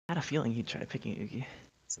had a feeling he'd try picking Oogie.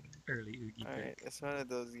 It's an early Oogie Alright, pick. it's one of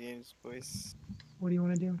those games, boys. What do you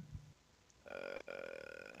want to do?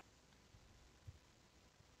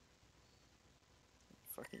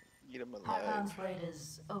 Fucking eat him Hot alive. Mom's rate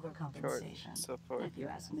is Short overcompensation, support. if you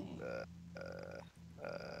ask me.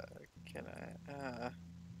 Can I?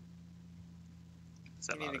 It's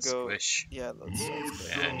a You need lot to of go. squish. Yeah, let's go.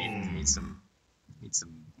 Yeah, I need some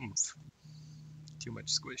oomph. Too much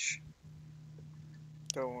squish.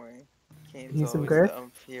 Don't worry. Kane's Need some always girth?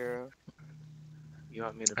 the hero. You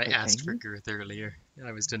want me to I put asked for tanky? girth earlier.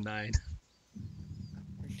 I was denied.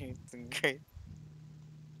 It's great.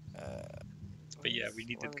 But yeah, we One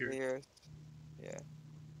needed of the girth. heroes. Yeah.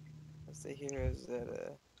 What's the heroes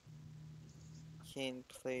that Kane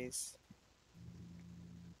plays?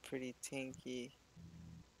 Pretty tanky.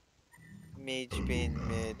 Mage Bane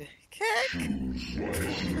mid.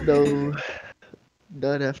 No.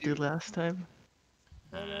 Not after last time.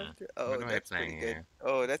 Oh, what am I that's pretty playing good. here?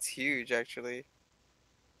 Oh, that's huge actually.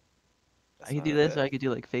 I That's could one do of this, the. or I could do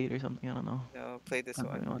like Fate or something. I don't know. No, play this I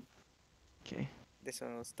don't really one. want. Okay. This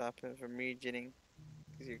one will stop him from regening.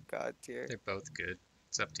 Because you're god tier. They're both good.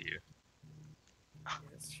 It's up to you. Yeah,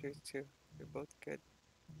 that's true too. They're both good.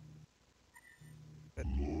 But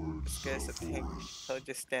this guy's a tank. He'll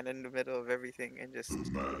just stand in the middle of everything and just.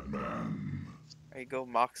 I go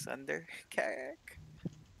Mox under. Carrick.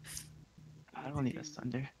 I don't need a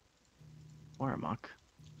Sunder or a Mock.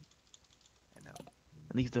 I know.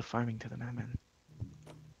 Leave the farming to the Madman.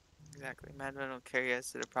 Exactly. Madman will carry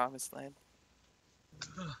us to the promised land.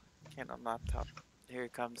 Can't on laptop. Here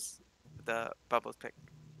comes the bubbles pick.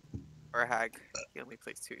 Or Hag. He only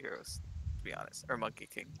plays 2 heroes, to be honest. Or Monkey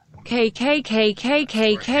King.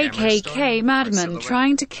 KKKKKKKKK Madman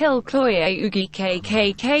trying to kill Chloe Oogie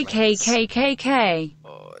KKKKKKKK.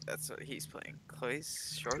 Oh, that's what he's playing.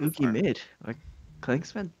 Chloe's short Oogie farm. mid. Or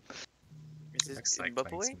Clanksman? Is this Looks in like bubble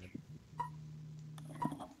Clanks way? mid.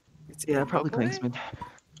 It's Yeah, in probably bubble way? Clanksman.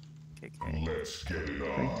 Okay. Clanks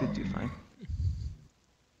would do fine.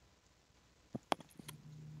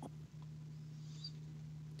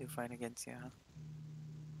 Do fine against you, huh?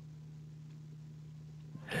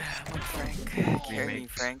 Come on, Frank. Carry me, Remake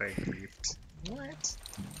Frank. by Griefed. What?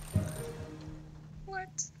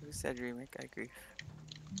 What? Who said remake? I agree.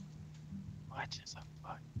 What is up?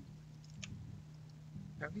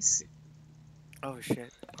 Let me see. Oh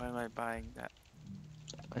shit. Why am I buying that?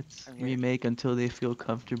 Let's I'm here. remake until they feel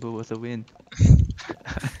comfortable with a win.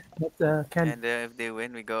 But Ken, And if they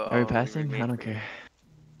win, we go. Are we Oh, passing? remade I don't for you. care.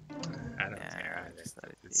 I don't Yeah, care either. just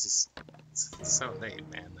let it It's just it's so late,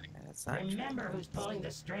 man. Like, Yeah, that's not true. Remember who's pulling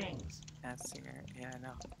the strings. That's singer. Yeah, I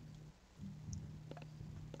know.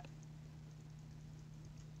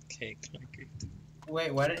 okay, Griefed.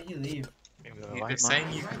 wait, why did he leave? They're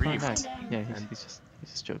saying you griefed. Yeah, he's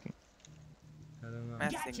just joking. I don't know.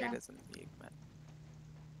 Matt Singer doesn't leave, man.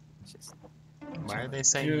 It's just. Why are they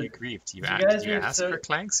saying Dude, you griefed? You, you guys you are asked so- for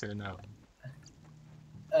Clanks or no?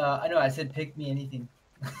 I know, I said pick me anything.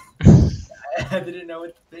 I didn't know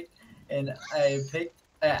what to pick, and I picked.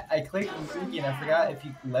 I clicked Oogie and I forgot if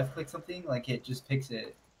you left click something, like it just picks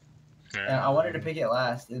it. And I wanted to pick it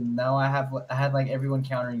last, and now I had like everyone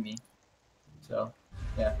countering me. So,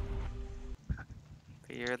 yeah.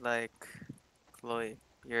 But you're like Chloe.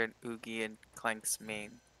 You're an Oogie and Clank's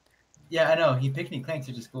main. Yeah, I know. He picked me Clanks,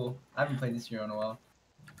 which is cool. I haven't played this hero in a while.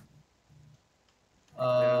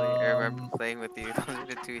 Literally, I remember playing with you. Those are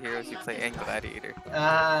the 2 heroes you play and Gladiator.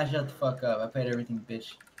 Shut the fuck up. I played everything,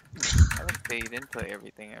 bitch. I don't say you didn't play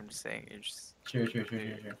everything. I'm just saying you just Sure.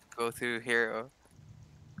 go through hero.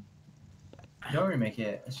 Don't remake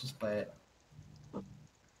it. Let's just play it.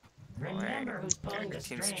 Remember who's pulling the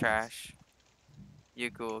Team's strings. trash.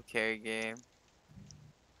 Yuko will carry game.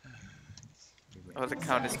 Oh, the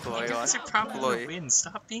count is Chloe You on. guys are probably Chloe. gonna win.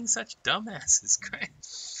 Stop being such dumbasses,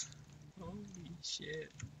 Christ. Holy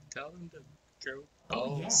shit. Tell them to throw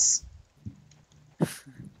balls.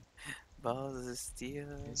 Balls of steel.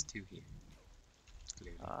 There's 2 here.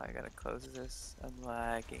 Clearly. Oh, I gotta close this. I'm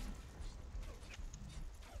lagging.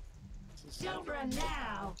 Don't run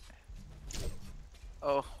now.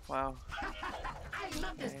 Oh, wow. I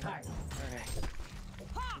love this part. Alright.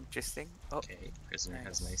 Interesting. Oh, Okay, Prisoner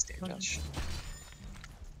has nice damage.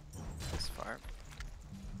 this farm.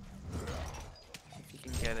 If you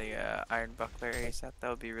can get a Iron Buckler ASAP, that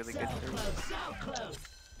would be really good for me. So close.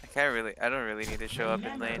 I don't really need to show up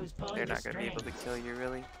in lane. They're not gonna be able to kill you,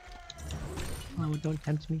 really. Oh, don't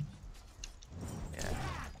tempt me. Yeah.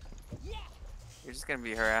 You're just gonna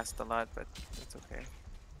be harassed a lot, but it's okay.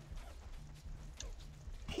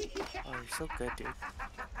 Oh, you're so good, dude.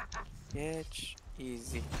 Bitch.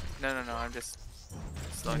 Easy. No, I'm just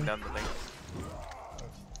slowing down the lane.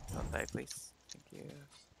 Don't die, please. Thank you.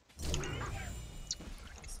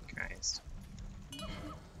 Christ.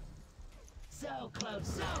 So close,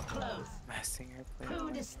 so close. Messing her Who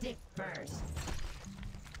play. to stick first?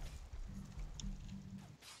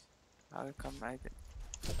 I'll come.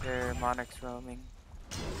 Their monarch's roaming.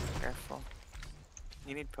 Careful.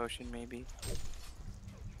 You need potion, maybe.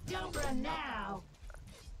 Don't run now.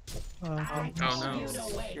 Oh, I Oh, told no. you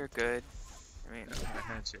to wait. You're good. I mean, I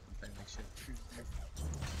had shit. I think shit.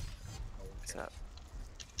 what's up?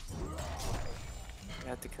 You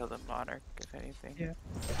have to kill the monarch, if anything. Yeah.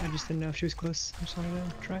 I just didn't know if she was close. I just wanted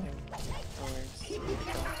to try. No worries. Good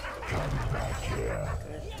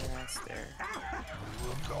harass there.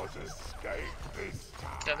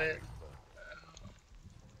 Kill it.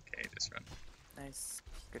 Okay, just run. Nice.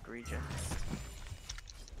 Good regions.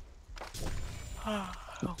 Oh,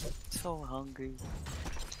 so hungry.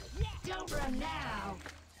 Don't run now.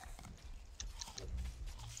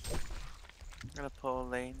 I'm gonna pull a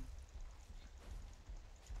lane.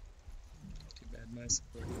 Too bad my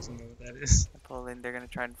support doesn't know what that is. I pull a lane. They're gonna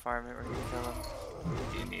try and farm it. We're gonna kill them.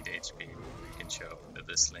 You need HP. You can show up into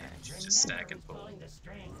this lane. Just stack and pull. Pulling the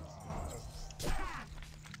strings.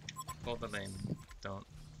 Pull the lane. Don't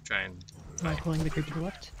try and Am I fight. pulling the creep to the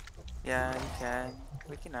left? Yeah, you can.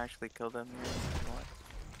 We can actually kill them here if you want.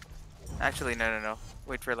 Actually, no.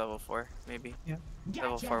 Wait for level 4, maybe.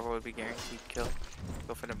 Level Gotcha. 4 would be guaranteed kill.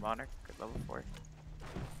 Go for the monarch at level 4.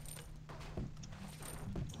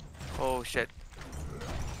 Oh shit.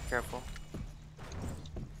 Careful.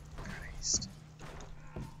 Christ.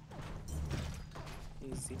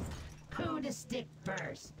 Easy. Who to stick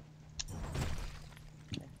first?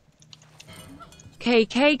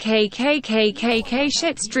 KKKKKKK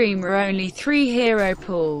shit streamer only 3 hero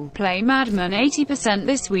pool. Play Madman 80%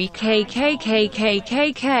 this week. KKKKKKK.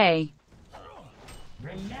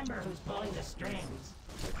 Remember who's pulling the strings.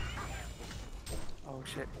 Oh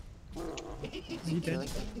shit. You dead?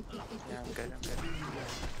 Yeah, I'm good.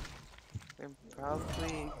 I'm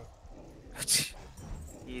probably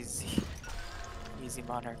easy. Easy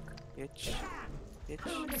monarch. Bitch.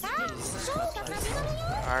 Who to stick first?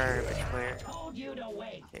 Garbage player. Told you to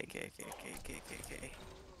wait. K.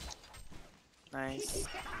 Nice.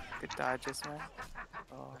 Good dodges, man.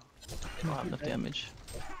 Oh, not enough damage.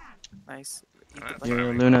 nice. Eat the Alright, button. Your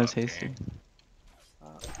farming Luna's okay. hasty.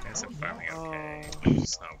 Guys are farming okay. Oh.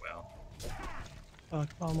 Just not well. Fuck,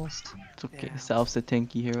 almost. It's okay. Yeah. Salve's the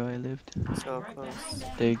tanky hero I lived. So close.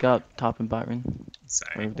 They got top and bottom.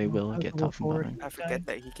 Sorry. Or they will I was get level top and 4. bottom. I forget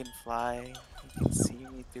that he can fly. He can see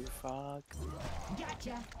me through fog.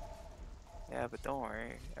 Gotcha. Yeah, but don't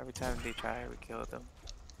worry. Every time they try, we kill them.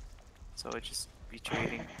 So it just be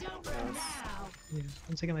trading. Don't run kills. now. Yeah.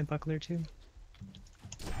 Once I get my buckler too.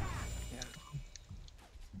 Yeah.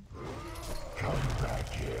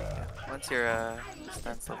 Once your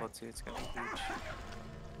defense level 2, it's gonna be huge.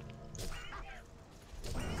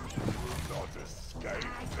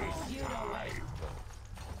 I told you to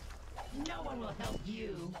wait. No one will help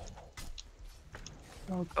you.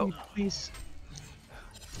 Oh, Oh. creep, please.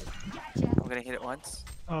 Gotcha. I'm gonna hit it once.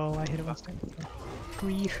 Oh, I hit it once.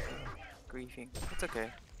 Grief. Griefing. It's okay.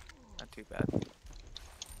 Not too bad.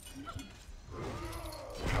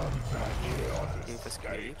 Gave us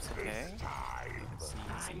creeps, okay. It's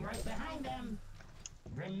I'm easy. right behind them.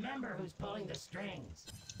 Remember who's pulling the strings.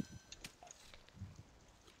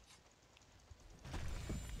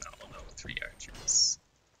 No, 3 archers.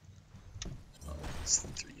 Oh, it's the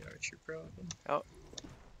 3 archer problem.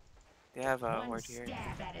 They have a One ward here.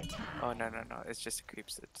 stab at a time. Oh, no. It's just the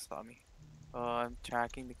creeps that saw me. Oh, I'm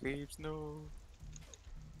tracking the creeps. No.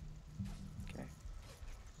 Okay.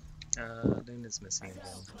 Luna's missing again.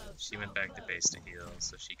 She went back to base to heal,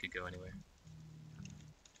 so she could go anywhere.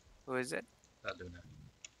 Who is it? Luna.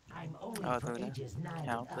 I'm only Oh, for Luna. ages 9 and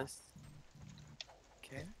up. Countless.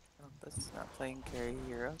 Okay. Countless. Not playing carry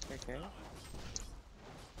hero. Okay. Oh,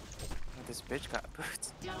 this bitch got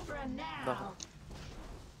boots. Don't run No. now.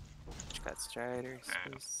 Bitch got striders.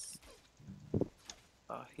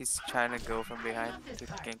 Oh, he's trying to go from behind to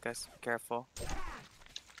gank us. Be careful.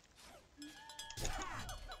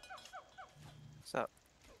 What's up?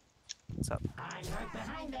 What's up? I'm right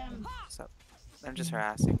behind them. What's up? I'm just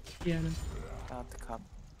harassing. Yeah, no. Not to come.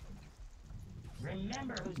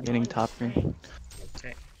 Remember who's Getting pulling the top green. strings.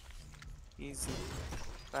 Okay. Easy.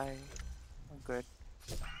 Bye. I'm good.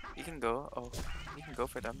 You can go. Oh, you can go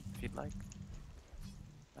for them if you'd like.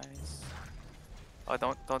 Nice. Oh,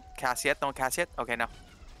 don't cast yet. Don't cast yet. Okay, now.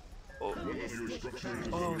 Oh,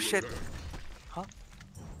 oh shit. Huh?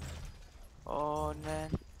 Oh man.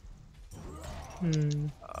 Hmm.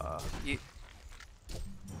 You.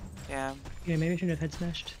 Yeah. Yeah, maybe I should have head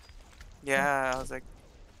smashed. Yeah, I was like,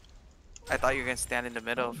 I thought you were gonna stand in the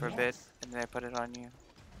middle for a bit, and then I put it on you.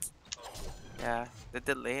 Yeah, the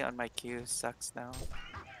delay on my Q sucks now.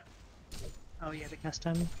 Oh yeah, the cast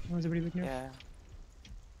time was a pretty big nerf. Yeah.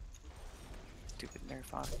 Stupid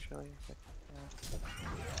nerf actually, but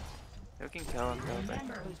yeah. You can kill him though, but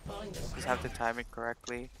Remember who's pulling the just have to time it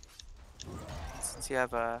correctly. Since you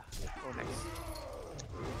have a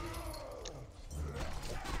nice.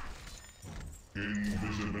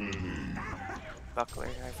 Buckler,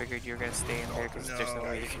 I figured you were gonna stay in there because there's no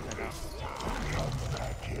way you can run out.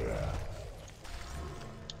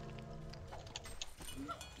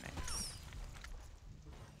 Nice.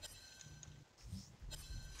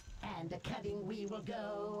 And a cutting we will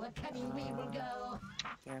go, a cutting we will go.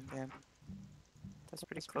 Damn. That's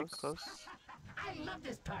pretty close. I love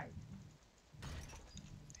this part.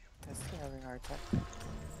 That's still having a hard time.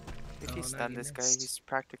 If Oh, you no, stun you this guy, missed. he's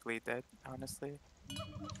practically dead, honestly.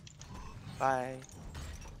 Bye.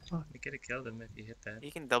 You could have killed him if you hit that.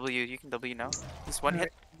 You can W now. He's one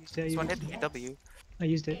hit. He's one hit if you W. I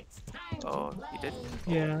used it. It's time Oh, to play. you did?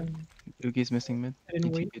 Yeah, Oogie's missing mid. I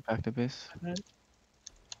didn't He wait. TP'd back to base.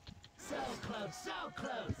 So close, so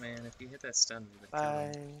close. Man, if you hit that stun, we would kill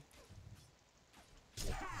him. Bye.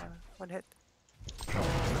 One hit.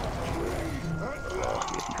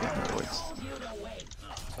 Yeah, no words. Told you to wait.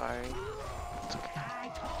 Sorry. I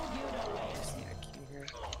told you to wait. Just need a key here.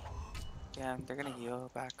 Yeah, they're gonna heal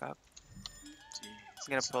back up. Jeez, I'm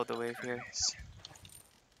gonna pull the wave here. Christ.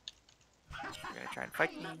 They're gonna try and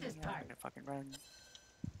fight me. love this I'm part. gonna fucking run.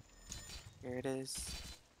 Here it is.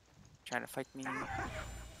 Trying to fight me.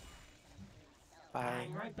 Bye.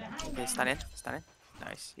 I'm right behind Okay, them. stun in.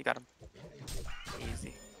 Nice, you got him.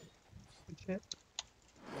 Easy. Good shit.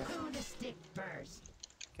 Who to stick first?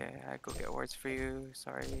 Okay, I go get wards for you.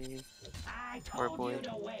 Sorry. I Poor told boy. you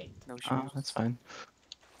to wait. No Oh, shoes. that's fine.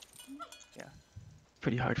 Yeah.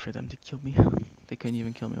 Pretty hard for them to kill me. They couldn't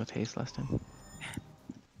even kill me with haste last time.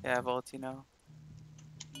 Yeah, I have ulti now.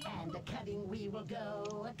 And a cutting we will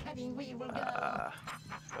go, a cutting we will go.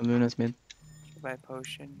 Luna's mid. Buy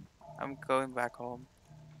potion. I'm going back home.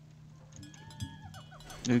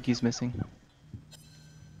 Oogie's missing.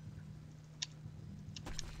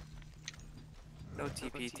 No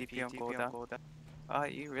TP on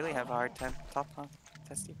cooldown. You really have a hard time top, huh?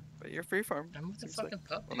 Testy. But you're freeform. I'm with the Seems like. fucking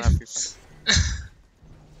pup, Well, dude. not freeform.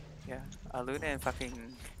 Yeah, Luna and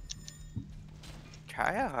fucking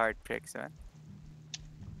try a hard picks, man.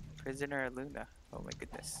 Prisoner Luna. Oh my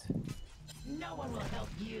goodness. No one will help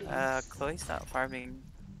you. Chloe's not farming.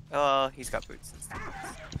 Oh, he's got boots.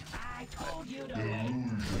 I told you to wait.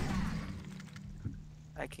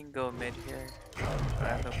 I can go mid here, but I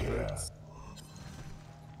have no boots.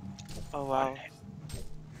 Oh wow.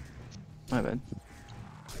 My bad.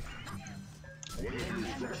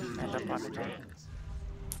 End up on the tank.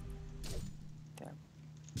 Damn.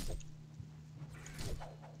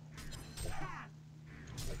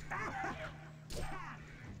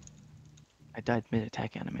 I died mid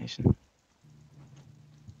attack animation.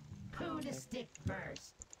 Who to stick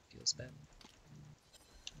first? Feels bad.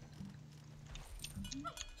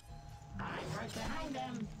 I'm right behind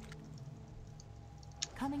them.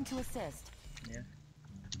 Coming to assist. Yeah.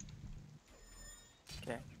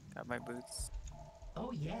 Okay, got my boots.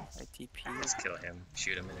 Oh yes. My TP Just kill him.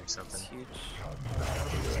 Shoot him in or is something. huge.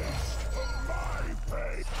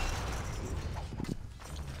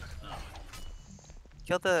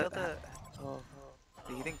 Kill the. Oh,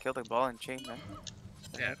 he didn't kill the ball and chain, man.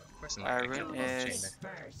 Yeah, of course I'm not gonna kill Rune him. with is- Chainer.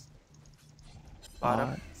 First.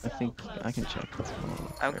 Bottom. I think I can check.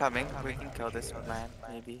 I'm coming. We can kill this one, man.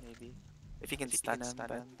 Maybe. If you can stun him, but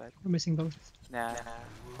We're missing both. nah.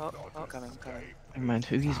 Oh, coming. Never mind,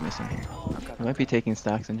 Oogie's missing. I'm I coming. might be taking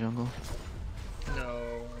stacks in jungle.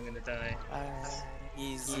 No, I'm gonna die.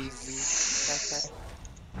 Easy. Okay.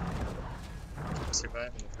 I'm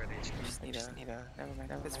surviving with red HP. I just need a. Never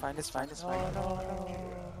mind. It's fine. Oh, no.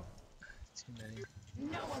 Too many.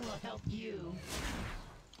 No one will help you.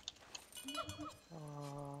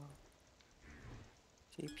 Oh.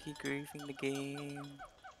 JP griefing the game.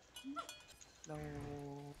 No.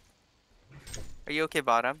 Are you okay,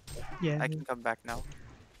 bottom? Yeah. I can come back now.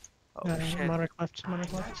 Oh shit. Monarch left. Right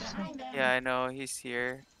So. behind them. Yeah, I know he's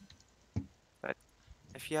here. But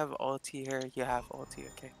if you have ulti here, you have ulti,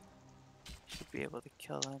 okay? Should be able to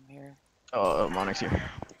kill him here. Oh, Monarch's here.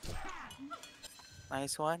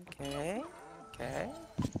 Nice one, okay.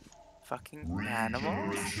 Fucking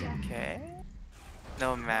animals, okay.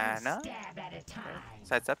 No mana. Stab at a time.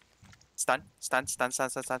 Sides up. Stun.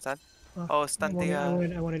 Oh, stun the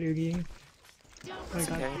I wanted Oogie. Don't I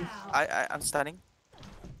got okay. you. I'm stunning.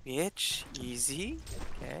 Bitch, easy.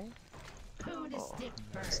 Okay. Who to Oh. stick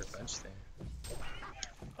There's a first? bunch there.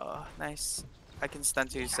 Oh, nice. I can stun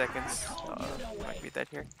 2 seconds. Might be dead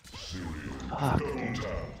here. Fuck. Okay.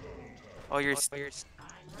 Oh, you're nice. Good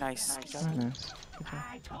job. Oh, nice. Good job.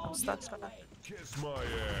 I told you Stun. to wait. Kiss my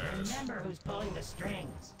ass. Remember who's pulling the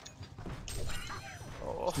strings.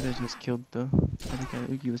 Oh, Should have just killed the. I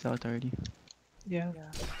think Ugi was out already. Yeah.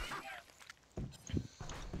 yeah.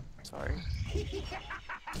 Sorry.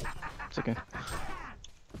 It's okay.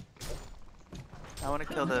 I want to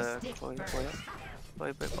kill the Chloe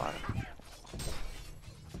boy bottom.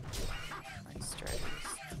 Nice strategies.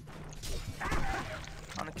 I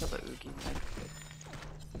want to kill the Oogie.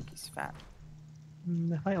 Oogie's fat.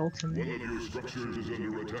 If I ult him, One of your structures is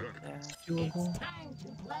under attack. Yeah. doable. Time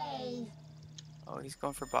to play. Oh, he's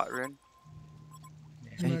going for bot rune.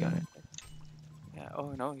 Yeah, you got it. Yeah.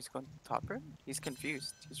 Oh no, he's going top rune. He's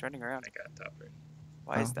confused. He's running around. I got top right.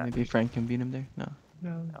 Why is Oh, that? maybe Frank can beat him there. No.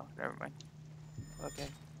 No. No, never mind. Okay.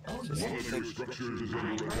 Oh, Just One of your take, structures is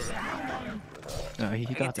under attack. No, he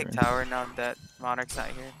I can got take there. tower now that Monarch's not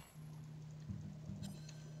here.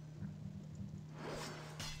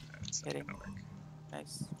 That's not Hitting. gonna work.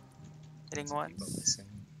 Nice. Hitting People once, missing.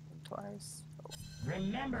 and twice.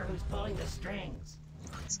 remember who's pulling the strings.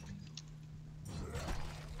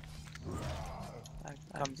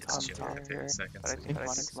 Come Just top chill tower for 30 here. seconds. But I think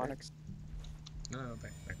Like, Monarch's. No,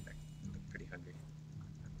 back. I'm pretty hungry.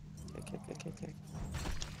 Okay.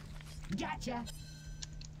 Gotcha.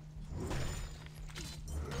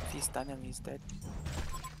 If he's done him, he's dead.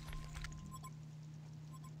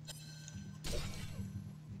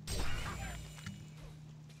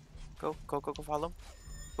 Go, follow him.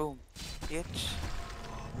 Boom. Bitch.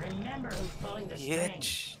 Remember who's pulling the strings.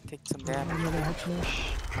 Bitch. Take some damage. Another head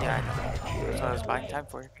smash. Yeah, I know. That's what I was buying time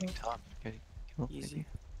for. Top. Okay. Kill. Easy. Maybe.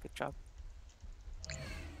 Good job.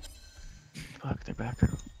 Fuck, they're back.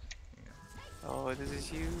 Oh, this is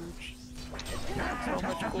huge. So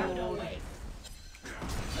much gold.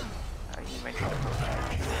 You might need to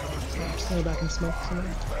go. Stay back and smoke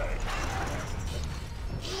somewhere.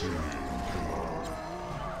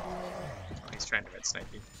 Oh, he's trying to red snipe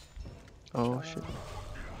you. Oh shit.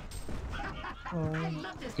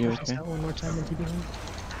 You Push this okay? out one more time and TP him.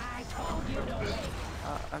 I told you to wait.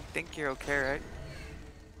 I think you're okay, right?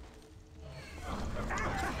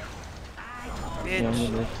 Yeah, he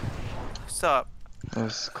Bitch. lived. What's up? That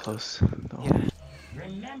was close. No. Yeah.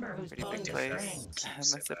 Remember who's Pretty pulling big the plays. strings.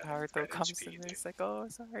 Unless the power throw comes in, it's like, oh,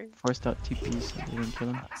 sorry. Forced out TPs. They didn't kill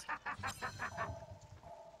him.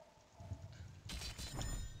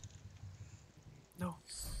 No.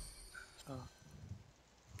 Oh.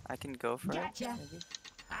 I can go for Gotcha. it, maybe.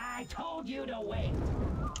 I told you to wait.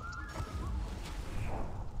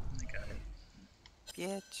 I got it.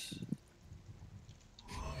 Bitch.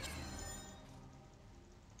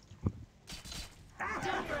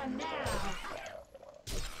 Don't run now.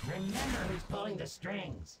 Remember who's pulling the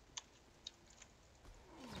strings.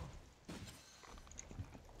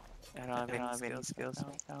 I don't have any skills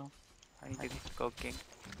right now. I need to go king.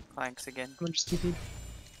 Clanks again. I'm just TP.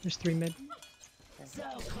 There's 3 mid. So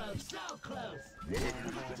close, so close.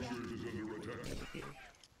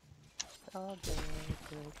 All the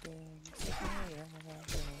good things.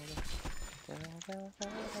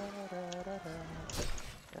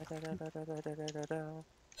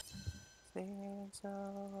 So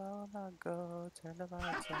I'll not go. Turn the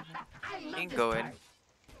lights on. You can go in.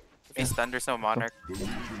 If he's thunder, so Monarch.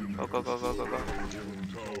 Go.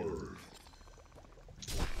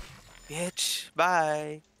 Bitch,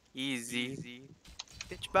 bye. Easy.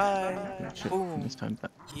 Bitch, bye. Shit. Boom. This time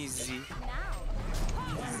that. Easy.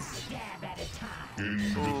 One stab at a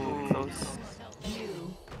time. Ooh, close.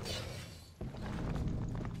 You.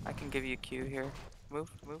 I can give you a Q here. Move.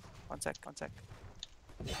 1 sec.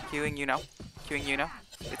 Queuing you now.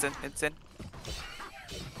 It's in.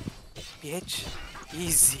 Bitch.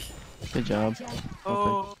 Easy. Good job.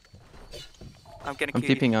 Oh. I'm getting I'm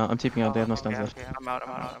Q'd. TPing out. They have no stuns left. Okay, I'm out.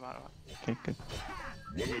 Okay, good.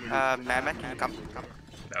 Madman, can you come?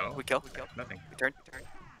 No. We kill. Nothing. We turn.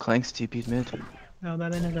 Clank's TP'd mid. No,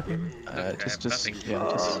 that ended up in. Just, nothing.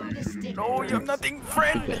 yeah, No, you have nothing,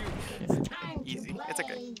 friend. good. Yeah. Time to Easy. It's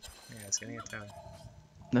okay. play. Yeah, it's getting a tower.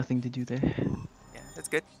 Nothing to do there. Yeah, it's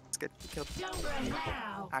good. We killed Don't run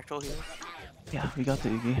now. actual heroes. Yeah, we got the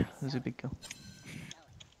Ugi. That was a big kill.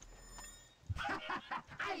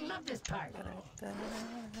 I love this part.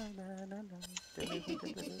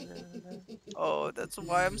 Oh, that's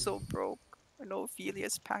why I'm so broke. I know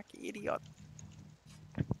Ophelia's pack idiot.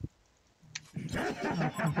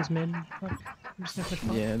 Punk is mid. Fuck. I'm just gonna push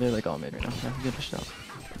bot. Yeah, they're like all mid right now. Yeah, good push out.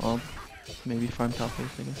 All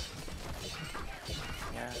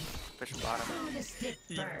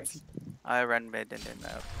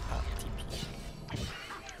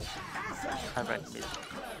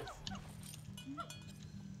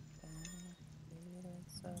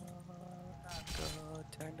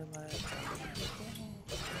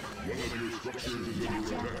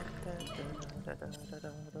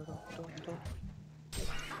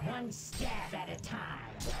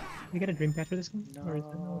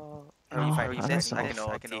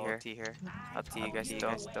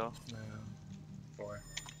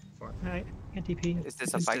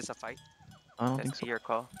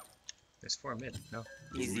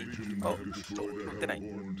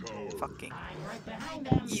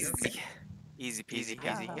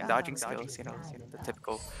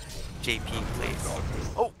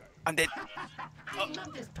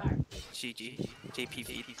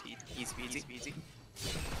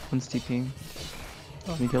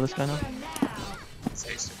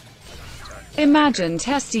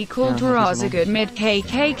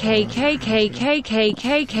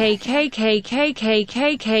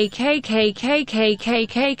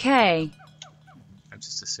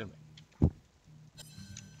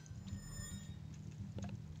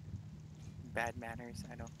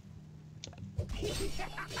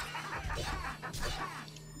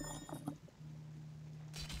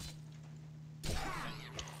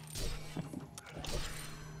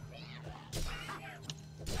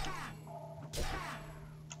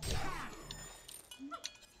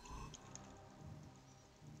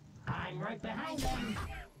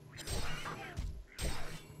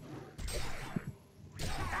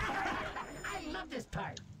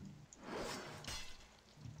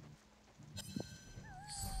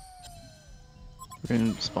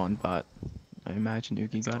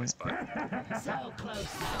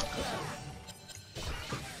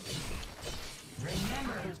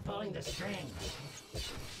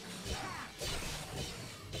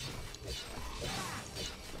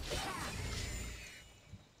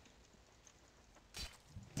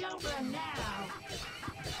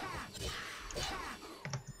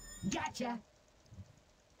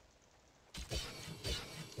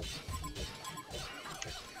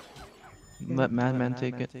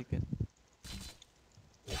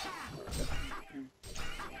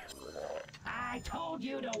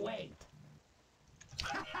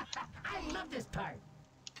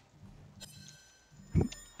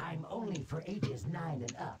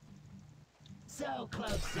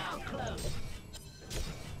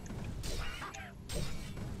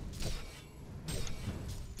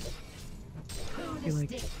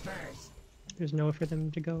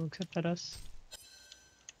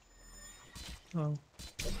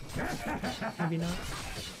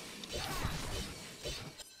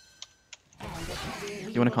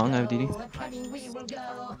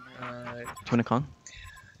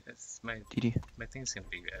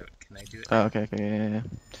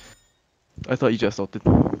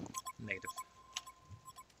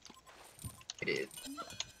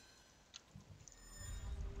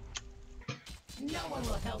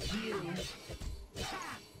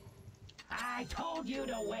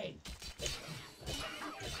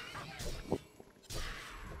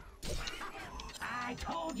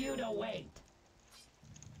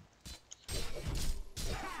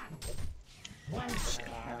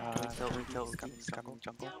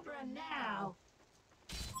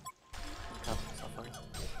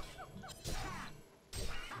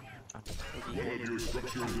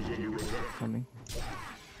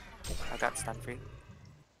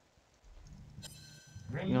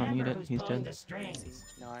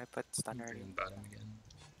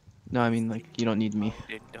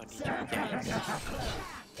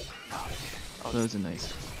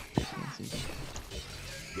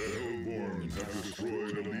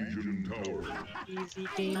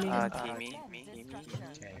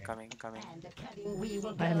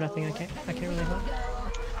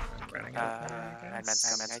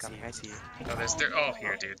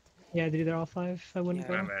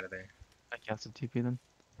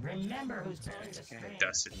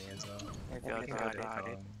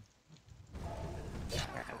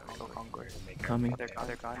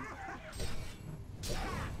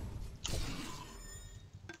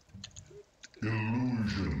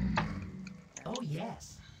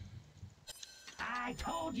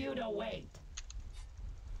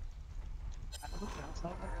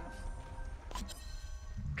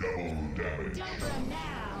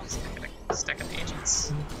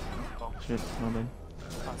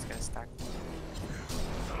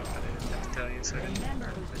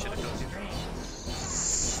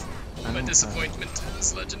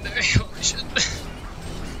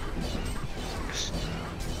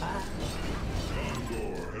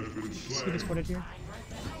Just get exported here.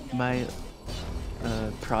 My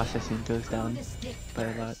processing goes down by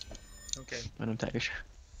a lot Okay. when I'm tired.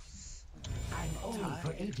 I'm only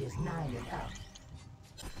for ages 9 and up.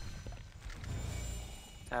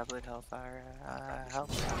 Tablet, Hellfire,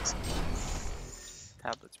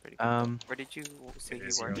 Tablet's pretty good. Where did you say It you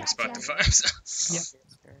is your were? only spot to farm, so. Yeah.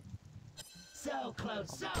 So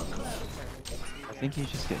close, so close. I think you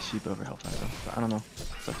just get sheep over hellfire though, but I don't know.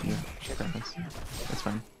 It's up to you. Preference. That's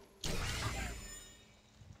fine.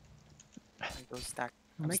 Go stack.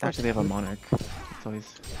 Especially they have a monarch. It always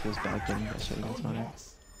feels bad getting that shit against monarch.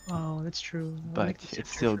 Oh, that's true. I But like the it's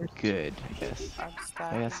scepter still first. good, I guess. I'm Oh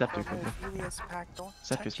stacking yeah, scepter for could my be. Helios pack. Don't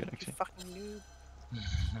Scepter's touch good, it, actually. you fucking noob.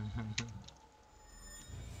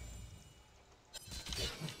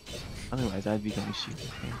 Otherwise, I'd be going sheep.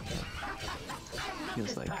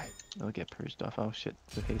 Feels like they'll get purged off. Oh shit,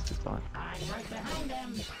 the haste is gone. I'm right behind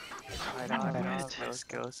them. Right on, let's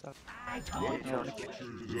go. So, I told you.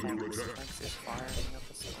 Thanks is firing up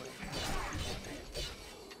a sword.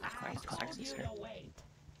 Thanks is here. Wait.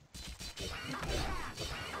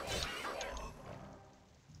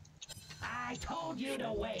 I told you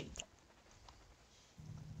to wait.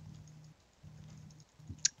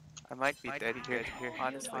 I might be dead here,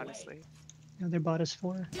 honestly. Yeah, their bot is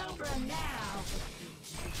 4. Don't run now.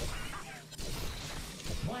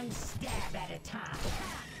 One stab at a time.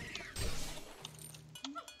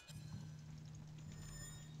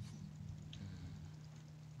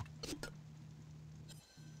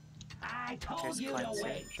 I told There's you to cleanse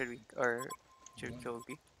here. wait. Should we kill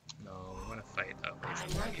B? No, we want to fight up. I'm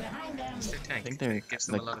right behind them. It's their I tank. think they're It gives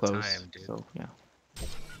them like a lot close, of time, dude. so yeah. We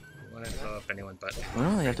want to blow up anyone but. I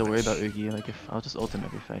don't really have to worry about Oogie. Like if I'll just ult him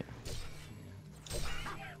every fight,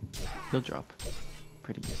 he'll drop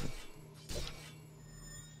pretty easy.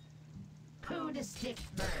 Who to stick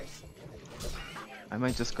first? I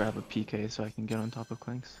might just grab a PK so I can get on top of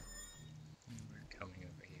Clanks. We're coming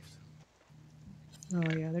over here.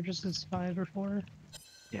 Oh yeah, they're just as 5 or 4.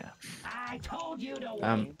 Yeah. I told you to wait.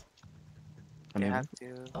 I You mean, have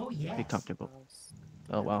to. Oh yes. be comfortable.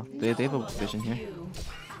 Oh wow, they have a vision here.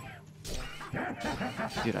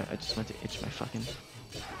 Dude, I just went to itch my fucking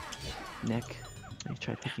neck. He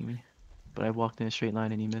tried picking me, but I walked in a straight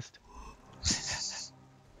line and he missed.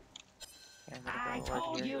 I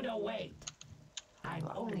told you to wait. I'm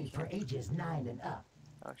only for ages 9 and up.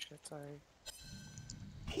 Oh shit, sorry.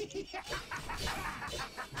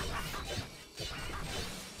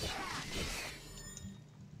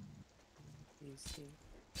 Easy.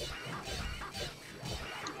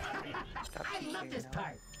 I love this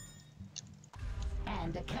part.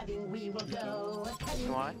 And a cutting we will go. A cutting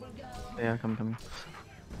we What? will go. Yeah, coming. Are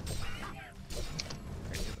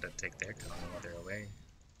you able to take their column while they're away?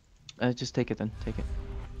 Just take it then. Take it.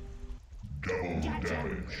 Terrible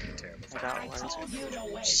I got one. Told you to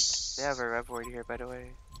wait. They have a rev ward here, by the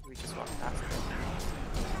way. We just walked past it.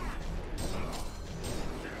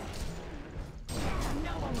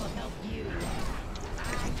 No one will help you. I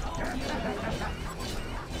told you to wait.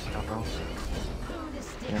 Oh, Who to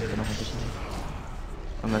stick yeah, they don't have vision.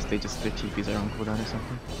 Unless they just their TPs are on cooldown or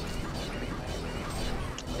something.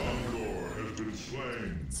 Condor has been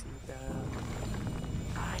slain. See the.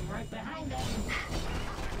 I'm right behind them.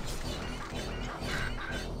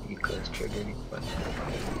 Eco's triggered, but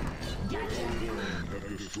Have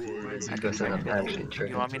destroyed I guess I'm actually You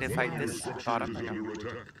triggered. want me to fight this bottom right now? under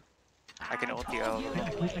attack. I can ult you all the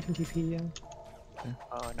way. I can TP, yeah.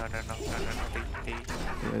 Oh, no. They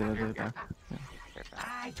They're back. Yeah.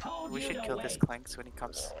 I told We you should to kill wait. this Clanks when he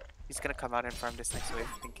comes. He's gonna come out and farm this next wave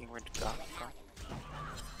thinking we're to go.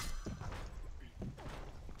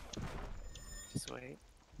 Just wait.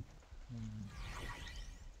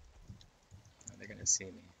 They're gonna see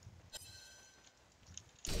me.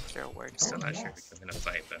 Sure, word. Still not sure yes. if we're gonna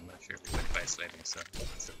fight, but I'm not sure if we would fight slaving, so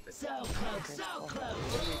it's a bit. So close, so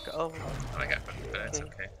close. There we go. Oh, I got one, but that's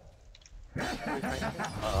okay.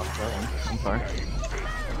 I'm far.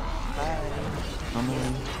 Bye. I'm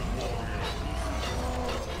away.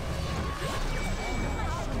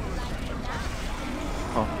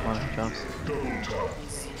 Oh, one jumps.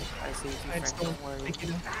 I see you, Alright, friend. so Don't worry. thank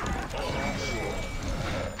you.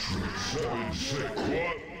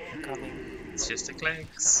 Coming. It's just a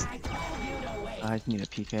Clanks. I told you to wait. I need a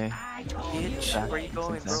PK. I told you Bitch, to where you wait.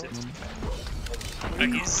 going, bro?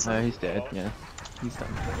 He's dead. Yeah, he's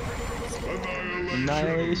done.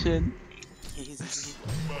 Annihilation. Easy.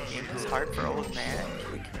 Game is hard for old man.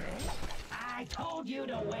 I told you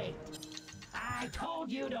to wait. I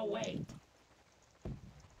told you to wait.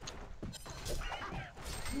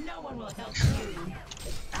 No one will help you.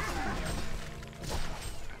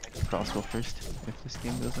 possible first if this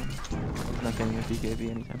game goes on. He's not getting a BKB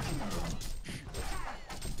anytime soon.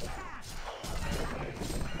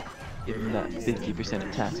 Give him that 50%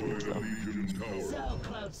 attack speed though. So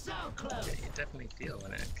close, so close. Yeah, you definitely feel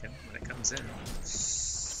when it comes in.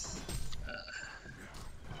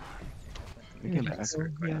 We can back.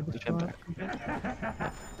 Yeah, We can back.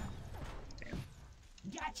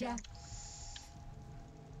 Gotcha.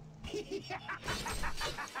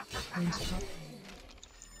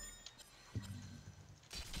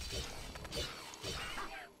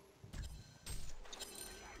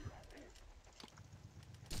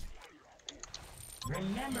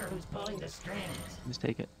 Remember who's pulling the strings. Just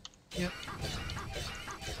take it. Yep.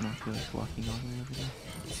 I don't feel like walking all the way over there.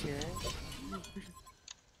 He's here.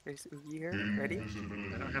 There's Oogie here. Ready?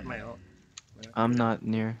 I don't have my ult. I'm not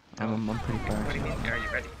near. I'm pretty far. What do you mean? Are you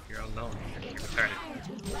ready? You're alone. You're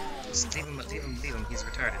retarded. Just leave him. He's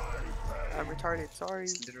retarded. I'm retarded. Sorry.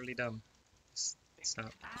 He's literally dumb. Just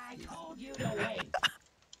stop. I told you to wait.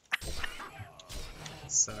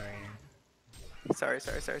 Sorry. Sorry.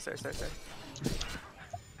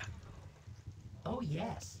 Oh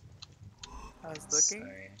yes. I was looking.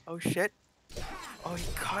 Sorry. Oh shit. Oh, he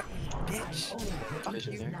caught me, bitch. Fuck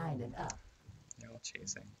Vision you. there. 9 and up. You're all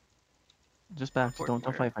chasing. Just back. Fort Don't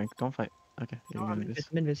where? fight, Frank. Don't fight. Okay. No, You're I'm gonna do this.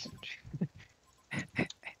 invis.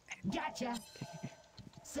 Gotcha.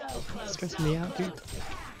 So close. Stressing me out, dude.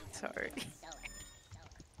 Sorry.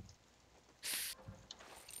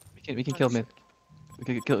 We can kill mid. We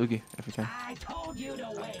can kill Oogie if we can. I told you to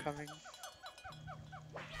I'm wait. coming.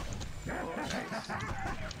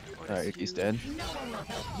 Alright, Oogie's dead. No one will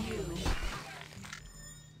help you.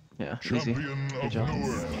 Yeah, easy. Champion Good of job.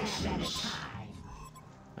 North.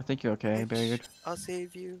 I think you're okay, barriered. I'll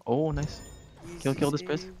save you. Oh, nice. Easy Kill this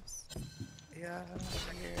Chris. saves. Yeah,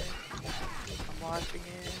 I'm here. I'm watching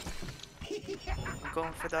it. I'm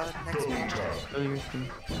going for the next one. Kill your thing.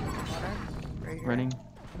 Right here. Running.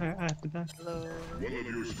 I have to back. Hello. One of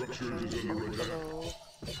your structures is under attack. Hello.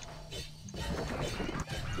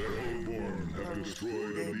 The Hellborn have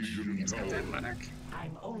destroyed a Legion He's got that tower. monarch.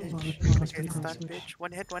 I'm only Oh, Okay, pretty stun, close. bitch.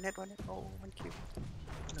 One hit. Oh, 1 Q.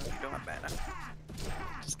 No, you don't have mana.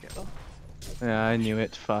 Just kill. Yeah, I knew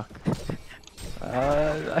it. Fuck.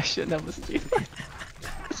 I shouldn't have listened to you.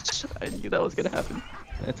 I knew that was gonna happen.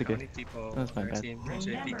 That's How okay. many people That's my on our bad. team can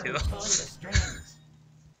remember JP who's kill? pulling the strings.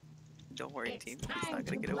 Don't worry, It's team. He's time not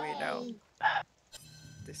gonna to get away now. play.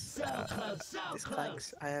 This So close, so this close.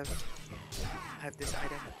 planks. I have this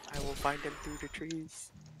item. I will find them through the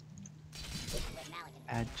trees.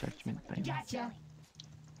 Bad judgment. Thing. Gotcha.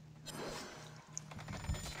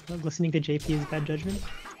 Well, listening to JP is bad judgment.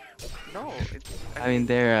 No, I mean,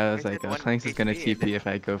 there I was I like, did one Clanks is gonna HP and TP if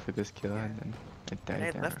I go for this kill, and then I and I died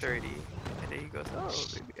had down. left already. And then he goes, oh,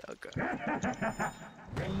 maybe I'll go.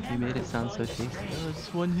 You made it sound so tasty. Oh,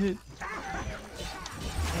 just one hit.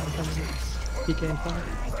 PK and fire.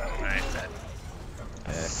 Alright, that.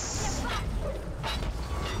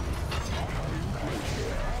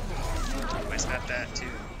 Always had that too.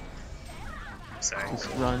 Sorry. Just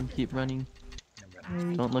run, keep running. I'm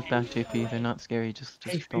running. Don't look back, JP. They're not scary. Just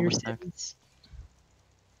Pay for don't your look back. sins.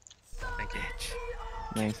 Thank you.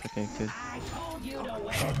 Nice. Okay, good. I told you to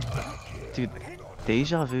wait. Dude,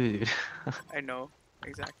 deja vu, dude. I know,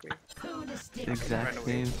 exactly. Who to stick? Exact Run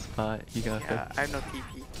away. same spot. You got Yeah, hooked. I have no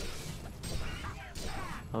TP.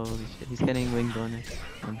 Holy shit. He's getting wing bonus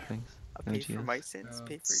on things. I'll No pay for GS. my sins, Oh,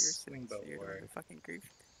 pay for your swing sins. boat You're war. the fucking grief.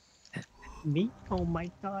 Me? Oh my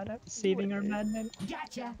god, I'm saving our madman.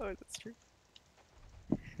 Gotcha. Oh, that's true.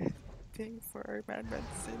 Paying for our madman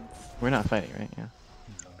sins. We're not fighting, right? Yeah.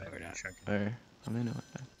 No, I We're haven't not. shrunken. Or I'm gonna know what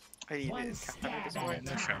that. I need One to stab captain this at one. a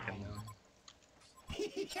No shrunken though.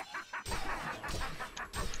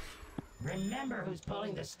 Remember who's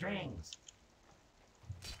pulling the strings.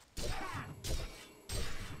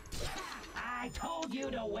 I told you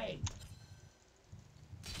to wait.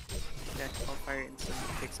 Yeah, I'll fire instant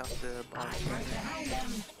takes off the bomb. I'm right behind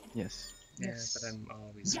them. Yes. Yeah, Yes. but I'm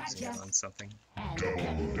always using it on something. And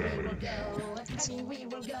coming we will go. Coming we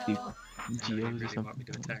will Dude, go. Geos You or really want me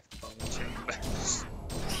to something. attack the ball and chain, but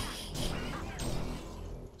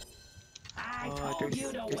I Oh, told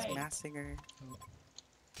you to there's wait. Mass Singer.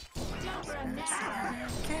 Don't run now.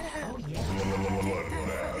 Get him! Oh yeah.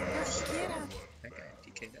 Get him! that guy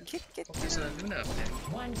DK'd that. Get Oh, there's a Luna up there.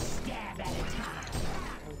 One stab at a time.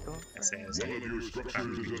 I'm going I for say, him. I say. One of your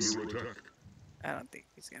structures is under attack. I don't think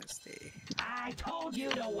he's gonna stay. I told you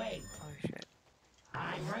to wait. Oh shit.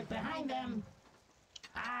 I'm right behind them.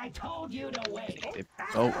 I told you to wait.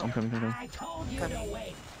 Oh, I'm coming. I told you to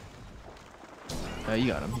wait. You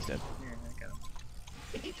got him. He's dead. Here, I got him.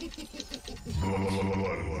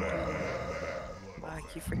 I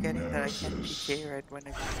keep forgetting that I can't PK right when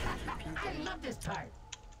I PvP. I love this part.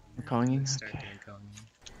 Konging? Start Okay. doing Kong.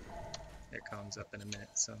 Their Kong's up in a minute,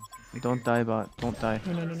 so. Don't die, bot. Don't die.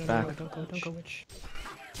 No, no, no, no, Back. no, don't go, witch.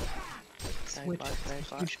 Die Witch, bot, die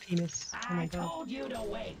bot. huge penis. Oh my I god. told you to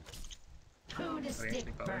wait. Who to Oh, stick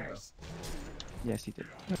actually, probably will. first? Yes, he did.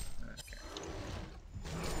 Okay.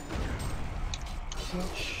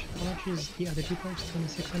 How much is the other two parts?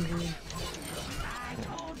 2600. I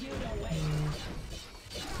told you to wait.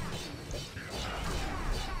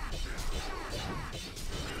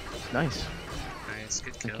 Nice. Nice,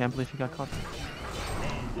 good I kill. can't believe he got caught.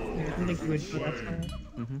 Yeah, I didn't think you would go that far.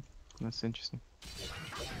 Mm-hmm. That's interesting.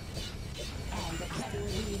 And the cutting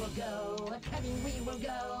we will go. A cutting we will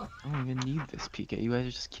go. I don't even need this PK. You guys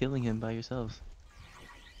are just killing him by yourselves.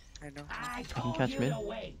 I know. I can told catch you mid. to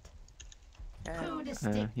wait. Yeah. Who to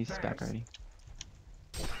stick He's first? back already.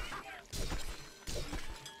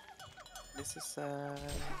 This is double?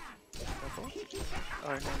 Oh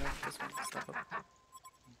no, this one is double.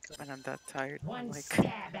 And I'm that tired. I'm One like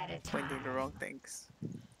stab at a doing the time. wrong things.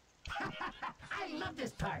 I love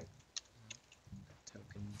this part.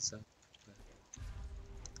 Tokens up, but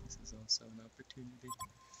this is also an opportunity.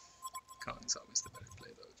 Kong's always the better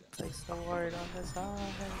play though, Jen. Place the ward on the side.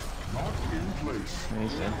 Locked in place.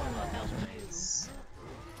 Nice, yeah. Nice.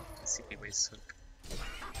 CP waste hook.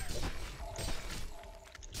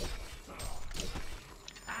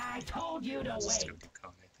 I told you to Just wait. go to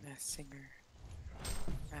Kong, I think. Mass singer.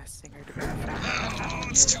 Mass singer to Oh,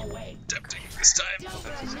 it's too tempting this time.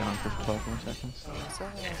 That's just gone for 12 more seconds. What's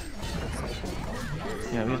up?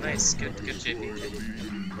 Yeah, we Oh, have nice. Good JP.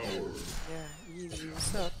 Legion tower. Yeah, easy.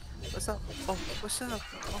 What's up? What's up? Oh, what's up?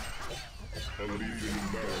 Oh, A Legion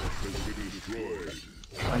barracks has been destroyed.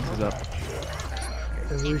 Flanks is up.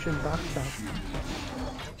 Illusion backstop.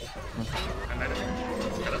 I'm out of it.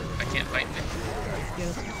 Hello? I can't fight it.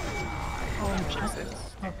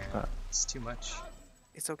 Oh, It's too much.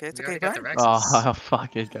 it's okay. It's We okay. already got the Ryan. Rexes. Oh,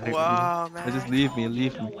 fuck it, guys. Wow, man. Just leave me.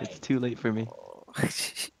 It's too late for me. Oh,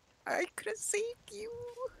 I could have saved you.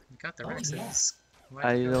 We got the Rexes. Why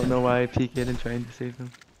I did you don't go know why I peeked in trying to save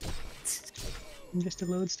him. I'm just a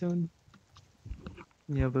lodestone.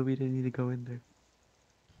 Yeah, but we didn't need to go in there.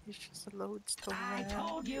 It's just a lodestone, I man.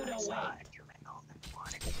 told you to wait.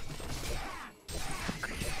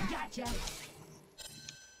 Gotcha. Uh,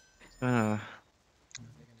 What are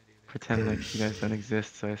they gonna do there? pretend like you guys don't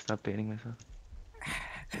exist, so I stopped baiting myself.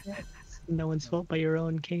 No one's fault but your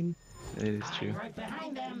own, Kane. It is I'm true. right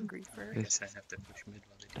behind them. Griefer. I guess I have to push mid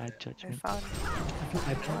while they do Bad that. I judgment. found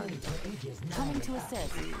I found Coming to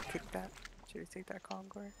assist. you. Kick that. Should we take that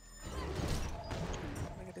Conquer?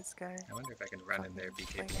 Look at this guy. I wonder if I can run in there,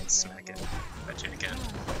 BKB, Playing and it smack it. now. Bet you again.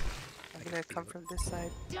 I'm gonna come from this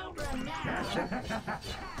side. Don't run now.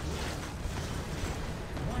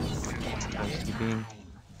 Supposed to be.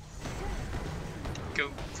 Go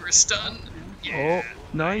for a stun. Yeah. Oh,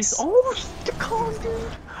 nice. Oh, the Kong,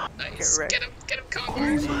 dude. Nice. Get Get him, Kong.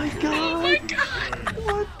 Oh my god. Oh my god.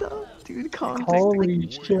 What the? Dude, Kong. Holy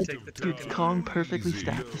Take shit. the Dude, token. Kong perfectly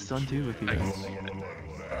stacked the stun too with you guys.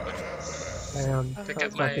 Pick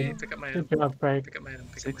up my item. Good job, Frank. Pick up my item.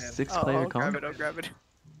 Pick up my item. Six Oh, player I'll Kong. grab it. I'll grab it.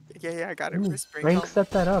 Yeah, I got it. Ooh, For spring Frank help.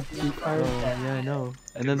 set that up. You Oh, are yeah, I know.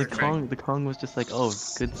 And then Good work, the Kong was just like, oh,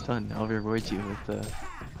 good stun. I'll reward you with the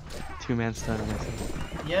 2-man stun on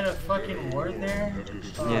myself. You had a fucking ward there?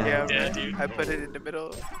 Oh, Yeah. Yeah, Yeah, man. dude. I put it in the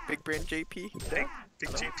middle. Big brain JP. Big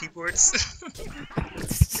JP boards.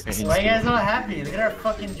 Why you guys not happy? Look at our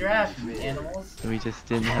fucking draft, you animals. We just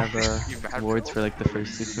didn't have wards for like the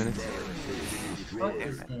first 6 minutes. Fuck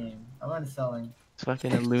this game. I'm unselling.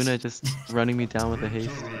 Fucking Luna just running me down with a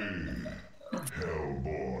haste.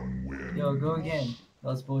 Hellborn win. Yo, go again. That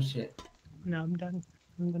was bullshit. No, I'm done.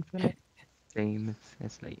 I'm done for the night. Same,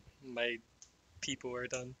 it's late. My people are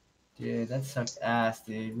done. Dude, that sucked ass,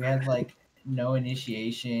 dude. We had like no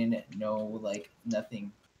initiation, no like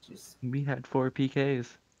nothing. Just We had 4 PKs.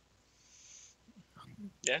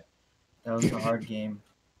 that was a hard game.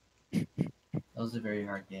 That was a very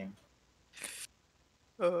hard game.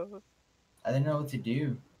 I didn't know what to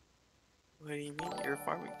do. What do you mean? You're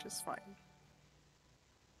farming just fine.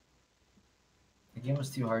 The game was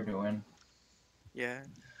too hard to win. Yeah.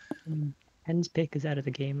 Hen's pick is out of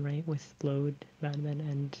the game, right? With Load, Madman,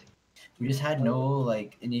 and We just had no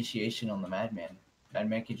like initiation on the Madman.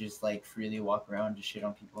 Madman could just like freely walk around and just shit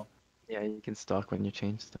on people. Yeah, you can stalk when you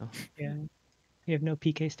change still. yeah, you have no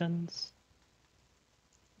PK stuns.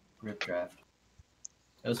 Rip draft.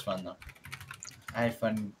 It was fun though. I had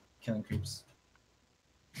fun killing creeps.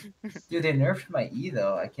 Dude, they nerfed my E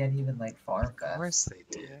though. I can't even like farm Of fast. course they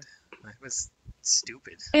did. That was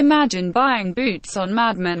stupid. Imagine buying boots on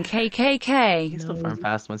Madman You KKK. can still No, farm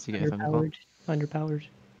fast once you get invulnerable. Underpowered.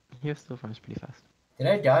 He still farms pretty fast. Did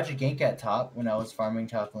I dodge a gank at top when I was farming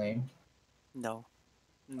top lane? No.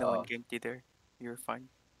 No Oh. one ganked either. You were fine.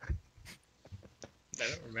 I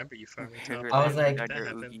don't remember you farming You top. were I was lane. like- When did on that your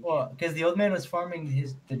happen? Oogie. Well, because the old man was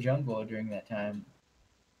farming the jungle during that time.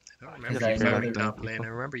 I don't Because remember I you know farming that- top lane. I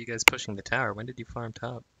remember you guys pushing the tower. When did you farm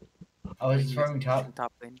top? I was When you farming top. in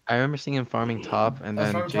top lane. I remember seeing him farming top, and I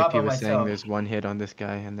was then farming top JP on was saying myself. there's one hit on this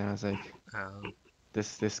guy, and then I was like, Um,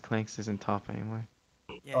 this Clanks isn't top anymore.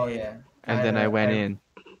 Yeah, Oh hit yeah. And then I went in.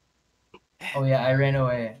 Oh yeah, I ran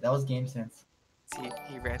away. That was game sense. See,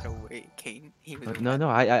 he ran away. Kane. He was. But no,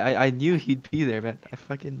 I knew he'd be there, man. I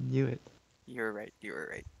fucking knew it. You were right. You were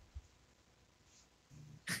right.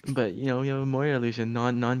 But you know, Moira illusion,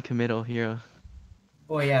 non-committal hero.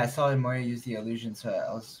 Oh yeah, I saw Mario use the illusion, so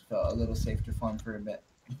I felt a little safe to farm for a bit.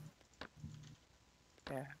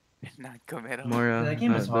 Yeah. Not committal. Moira, That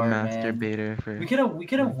game was the hard, master man. baiter for. We could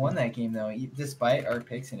have won that game though, despite our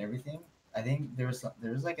picks and everything. I think there was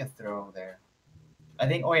like a throw there. I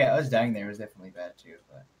think us dying there was definitely bad too,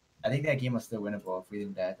 but I think that game was still winnable if we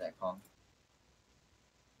didn't die at that calm.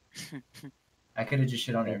 I could have just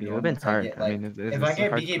shit on Maybe it everyone. would have been once I hard. get, I like, mean, if I it's a get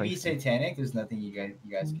hard BKB place. Satanic, there's nothing you guys can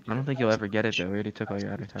do. I don't think you'll ever get it though. We already took all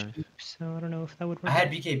your outer towers. So I don't know if that would I work.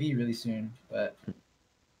 had BKB really soon, but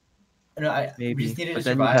no, we Maybe, just needed but to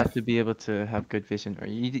then you survive. have to be able to have good vision, or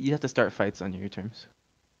you have to start fights on your terms,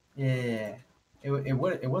 Yeah. It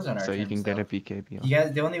was on our so you terms, can get though. a BKB. You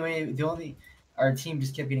guys, our team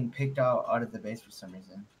just kept getting picked out of the base for some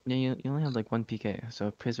reason. Yeah, you only have like one PK, so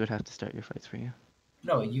Priz would have to start your fights for you.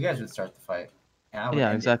 No, you guys would start the fight. And I would Yeah,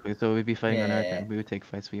 end it. exactly. So we'd be fighting on our Yeah. turn. We would take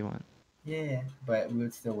fights we want. Yeah, but we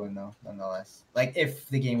would still win though, nonetheless. Like if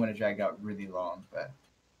the game would have dragged out really long, but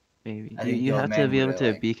Maybe I you, think you the old have to man be able would've,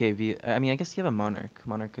 to like- BKB. I mean, I guess you have a Monarch.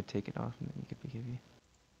 Monarch could take it off, and then you could BKB.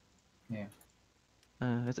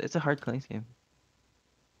 Yeah. It's a hard Clanks game.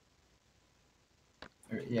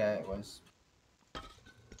 Yeah, it was.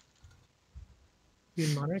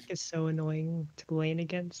 Dude, Monarch is so annoying to lane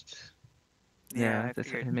against. Yeah, I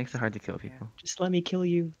figured. it makes it hard to kill Yeah. people. Just let me kill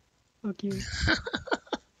you. Fuck you.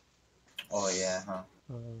 Oh yeah, huh?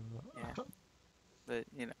 Yeah. But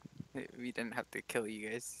you know, we didn't have to kill you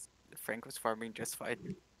guys. Frank was farming just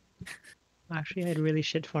fine. Actually, I had really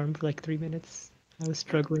shit farm for like 3 minutes. I was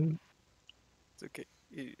struggling. It's okay.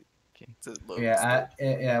 Okay. It's a low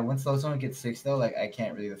Yeah. Once those one gets 6 though, like I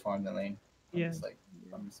can't really farm the lane. Yeah.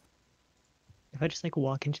 I'm just If I just like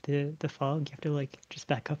walk into the fog, you have to like just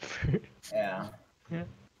back up for. yeah.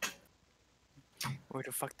 Where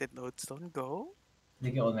the fuck did Lodestone go?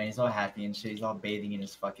 Look at old man, he's all happy and shit. He's all bathing in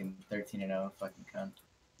his fucking 13-0 fucking cunt.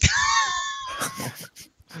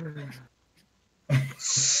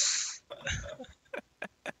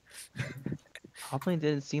 Top lane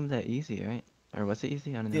didn't seem that easy, right? Or was it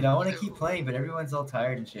easy? I don't know. Dude, I want to keep playing, but everyone's all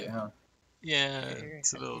tired and shit, huh? yeah, Here,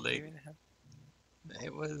 it's a little you late. even have-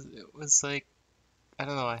 It was like, I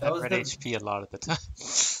don't know. I That had was red the- HP a lot of the time.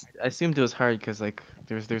 I assumed it was hard because like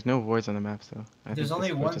there's no wards on the map, so. I There's think only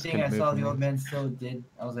this one just thing couldn't I move saw from the old lanes. man still did.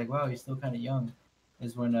 I was like, wow, he's still kind of young.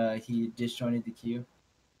 Is when he disjointed the queue.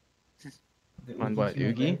 The On what, queue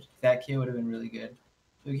right Oogie? there. That kill would have been really good.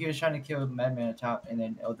 Oogie was trying to kill Madman at top, and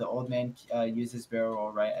then the old man used his barrel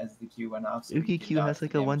roll right as the queue went off. So he Oogie could Q dodge has the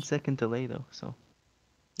like a damage. 1 second delay though, so.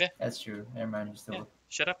 That's true. Never mind. He's still.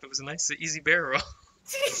 Shut up! It was a nice, easy barrel roll.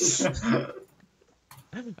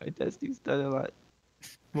 Dusty's done a lot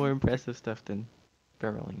more impressive stuff than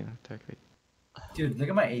barreling a dark rate. Dude, look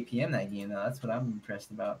at my APM that game though. That's what I'm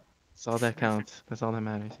impressed about. That's all that counts. That's all that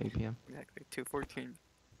matters. APM. Exactly, 214.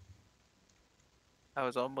 I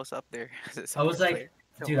was almost up there. as a I was support like, player.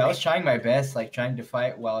 So dude, I was wait, trying my best, like trying to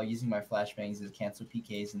fight while using my flashbangs to cancel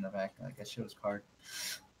PKs in the back. Like that shit was hard.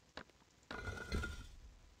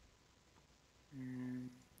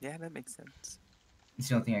 yeah, that makes sense. It's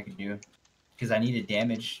the only thing I could do. Because I needed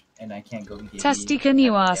damage, and I can't go BKB. Testy, can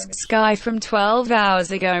you I have ask damage. Sky from 12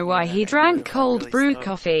 hours ago why Yeah, he I drank would've cold really brew slow.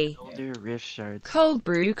 coffee? Older rift shards. Cold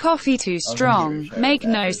brew coffee too gonna strong. give it a Make shot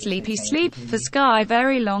no after this sleepy thing, sleep maybe. for Sky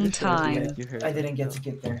very long You heard time. it, you heard I it. didn't get to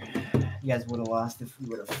get there. You guys would have lost if we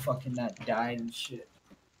would have fucking not died and shit.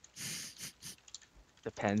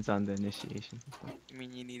 Depends on the initiation. You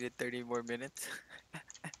mean you needed 30 more minutes?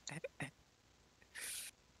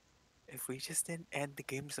 If we just didn't end the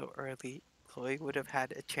game so early, Chloe would have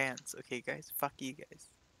had a chance. Okay, guys? Fuck you guys.